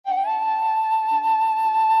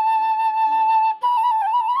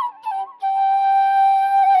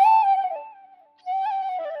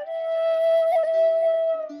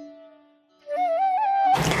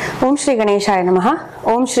Om Shri Ganeshaya Namaha.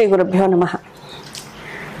 Om Shri Gurubhyo Namaha.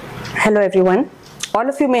 Hello everyone. All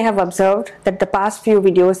of you may have observed that the past few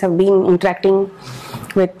videos have been interacting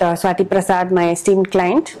with Swathi Prasad, my esteemed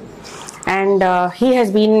client, and he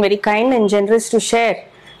has been very kind and generous to share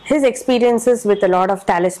his experiences with a lot of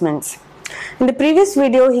talismans. In the previous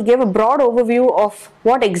video, he gave a broad overview of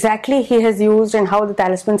what exactly he has used and how the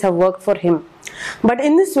talismans have worked for him. But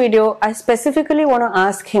in this video, I specifically want to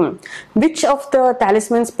ask him which of the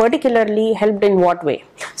talismans particularly helped in what way,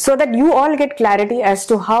 so that you all get clarity as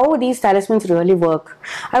to how these talismans really work.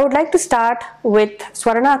 I would like to start with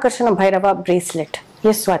Swarna Akarshana Bhairava Bracelet.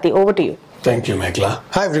 Yes, Swathi, over to you. Thank you, Megla.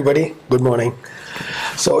 Hi, everybody. Good morning.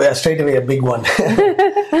 So, yeah, straight away a big one.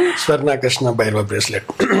 Swarna Akarshana Bhairava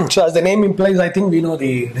Bracelet. So, as the name implies, I think we know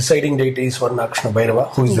the residing deity is Swarna Akarshana Bhairava,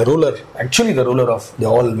 who is the ruler, actually the ruler of the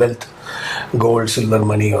all wealth, gold, silver,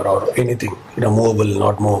 money, or anything, movable,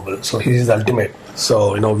 not movable. So, he is the ultimate.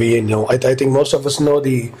 So, I think most of us know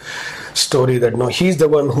the story that, he's the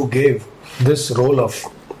one who gave this role of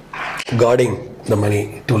guarding the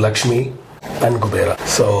money to Lakshmi and Kubera.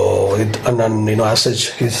 So, as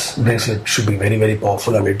such, his bracelet should be very, very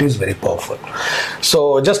powerful, and it is very powerful.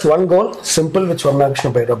 So, just one goal, simple with Swarna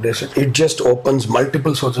Akarshana Bhairava Bracelet, it just opens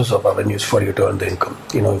multiple sources of avenues for you to earn the income.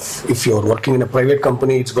 If you're working in a private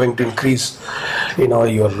company, it's going to increase,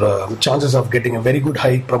 your chances of getting a very good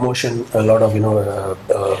high promotion, a lot of,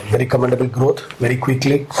 very commendable growth very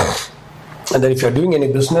quickly. And then if you're doing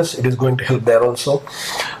any business, it is going to help there also.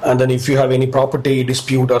 And then if you have any property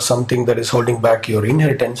dispute or something that is holding back your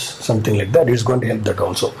inheritance, something like that, it's going to help that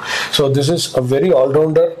also. So this is a very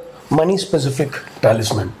all-rounder, money-specific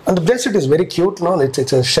talisman. And the bracelet is very cute,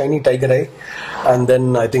 it's a shiny tiger eye. And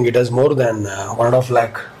then I think it has more than 1.5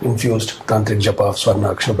 lakh infused tantric japa of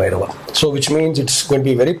Swarna Akarshana Bhairava. So which means it's going to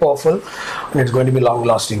be very powerful and it's going to be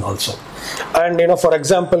long-lasting also. And for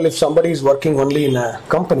example, if somebody is working only in a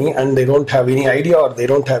company and they don't have any idea or they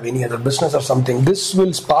don't have any other business or something, this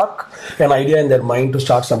will spark an idea in their mind to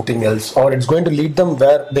start something else, or it's going to lead them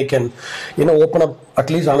where they can open up at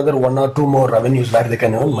least another 1 or 2 more avenues where they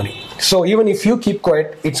can earn money. So even if you keep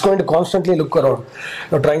quiet, it's going to constantly look around,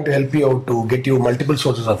 trying to help you out to get you multiple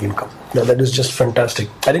sources of income. That is just fantastic.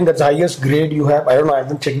 I think that's the highest grade you have. I don't know, I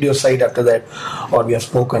haven't checked your site after that or we have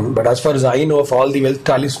spoken, but as far as I know, of all the wealth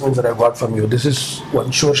talismans that I've got from you, this is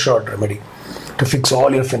one sure shot remedy to fix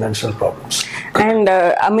all your financial problems. And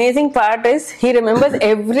amazing part is he remembers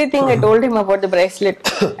everything I told him about the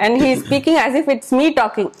bracelet, and he's speaking as if it's me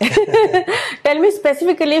talking. Tell me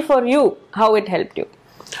specifically for you how it helped you.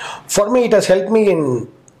 For me, it has helped me in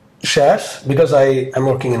shares because I am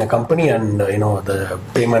working in a company and the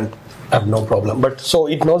payment I have no problem. But so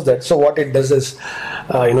it knows that. So what it does is,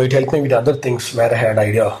 it helped me with other things where I had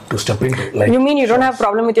idea to step into. Like you mean you don't have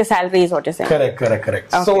problem with your salary is what you're saying? Correct. Okay.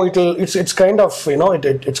 So it's kind of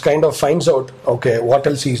it's kind of finds out what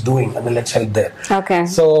else he's doing and then let's help there. Okay.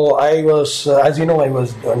 So I was as I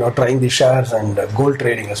was trying the shares and gold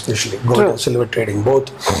trading, especially gold and silver trading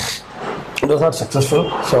both. It was not successful.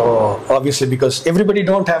 So obviously because everybody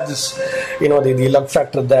don't have this, the luck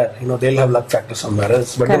factor there. They'll have luck factor somewhere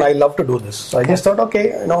else. But then I love to do this. So I just thought,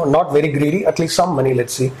 not very greedy, at least some money,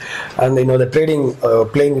 let's see. And the trading,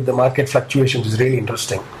 playing with the market fluctuations is really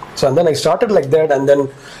interesting. So and then I started like that, and then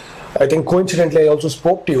I think coincidentally I also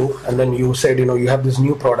spoke to you, and then you said, you have this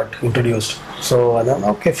new product introduced. So and then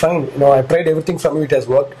okay, fine. I tried everything from you, it has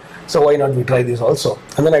worked. So why not we try this also?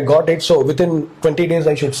 And then I got it. So within 20 days,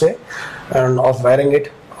 I should say, and of wearing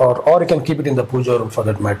it, or you can keep it in the puja room for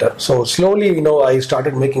that matter. So slowly, I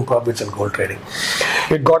started making profits in gold trading.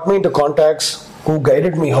 It got me into contacts who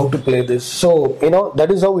guided me how to play this. So, that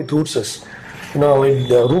is how it roots us.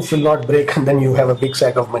 The roof will not break and then you have a big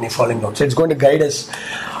sack of money falling down. So it's going to guide us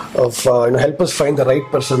help us find the right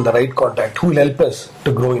person, the right contact who will help us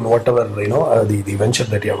to grow in whatever, the venture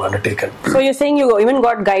that you have undertaken. So you're saying you even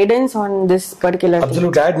got guidance on this particular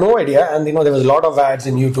Absolutely. thing? I had no idea, and there was a lot of ads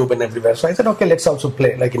in YouTube and everywhere. So I said, okay, let's also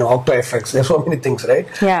play, like, Octo FX. There's so many things, right?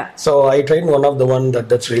 Yeah. So I tried one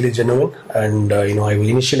that's really genuine, and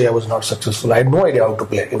initially I was not successful. I had no idea how to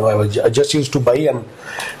play. I just used to buy and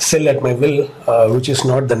sell at my will, which is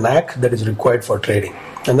not the knack that is required for trading.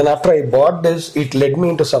 And then after I bought this, it led me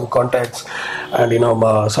into some contacts and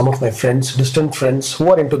some of my friends, distant friends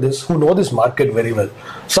who are into this, who know this market very well.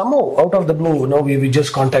 Somehow out of the blue, we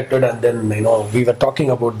just contacted, and then we were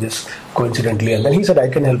talking about this coincidentally, and then he said, I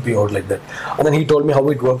can help you out like that. And then he told me how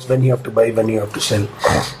it works, when you have to buy, when you have to sell.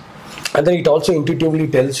 And then it also intuitively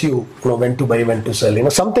tells you, when to buy, when to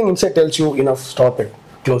sell. Something inside tells you, stop it.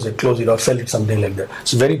 close it or sell it, something like that.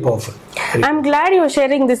 It's very powerful. I'm glad you're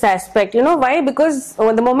sharing this aspect. You know why? Because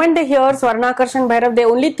the moment they hear Swarna Akarshana Bhairava, they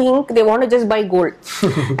only think they want to just buy gold.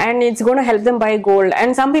 And it's going to help them buy gold.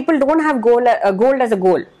 And some people don't have gold as a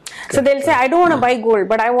goal. So they'll say, I don't want to buy gold,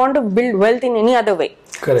 but I want to build wealth in any other way.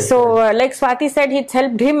 Correct. So like Swathi said, it's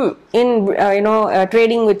helped him in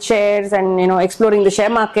trading with shares and exploring the share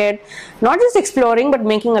market. Not just exploring, but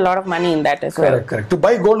making a lot of money in that as well. Correct. To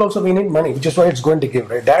buy gold also we need money, which is why it's going to give,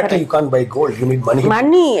 right? Directly you can't buy gold, you need money.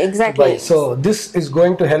 Money, exactly. So this is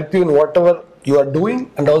going to help you in whatever you are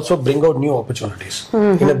doing, and also bring out new opportunities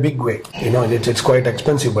in a big way. It's quite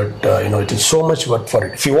expensive, but it is so much work for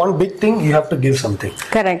it. If you want big thing, you have to give something.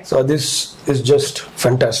 Correct. So this is just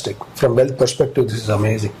fantastic. From wealth perspective, this is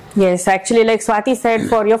amazing. Yes, actually, like Swathi said,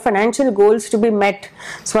 for your financial goals to be met,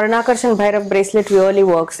 Swarna Akarshana Bhairava Bracelet really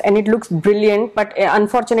works, and it looks brilliant. But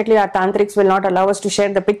unfortunately, our tantrics will not allow us to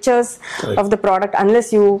share the pictures of the product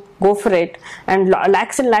unless you go for it. And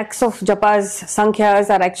lakhs and lakhs of japas, sankhyas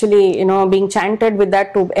are actually being chanted with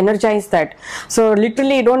that to energize that. So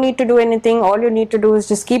literally, you don't need to do anything. All you need to do is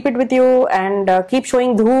just keep it with you and keep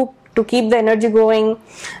showing dhoop to keep the energy going.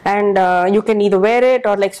 And you can either wear it,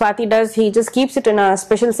 or like Swathi does, he just keeps it in a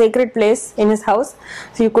special sacred place in his house.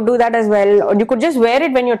 So you could do that as well, or you could just wear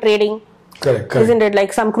it when you're trading. Correct. Isn't it?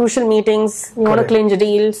 Like some crucial meetings, you want to clinch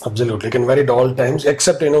deals. Absolutely, you can wear it all times,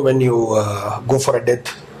 except when you go for a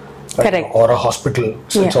death. Correct. Or a hospital,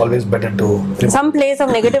 so it's always better to some place of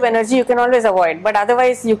negative energy you can always avoid, but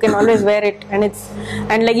otherwise you can always wear it.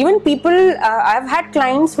 And like even people, I've had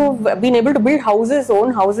clients who've been able to build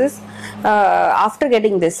own houses after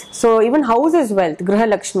getting this. So even house is wealth, Griha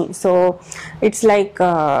Lakshmi. So it's like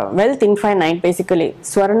wealth infinite basically.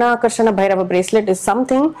 Swarna Akarshana Bhairava Bracelet is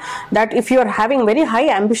something that if you are having very high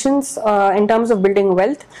ambitions in terms of building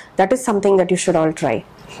wealth, that is something that you should all try.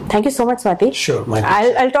 Thank you so much, Swathi. Sure.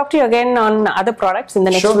 I'll talk to you again on other products in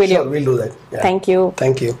the next video. Sure, we'll do that. Yeah. Thank you.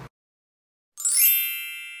 Thank you.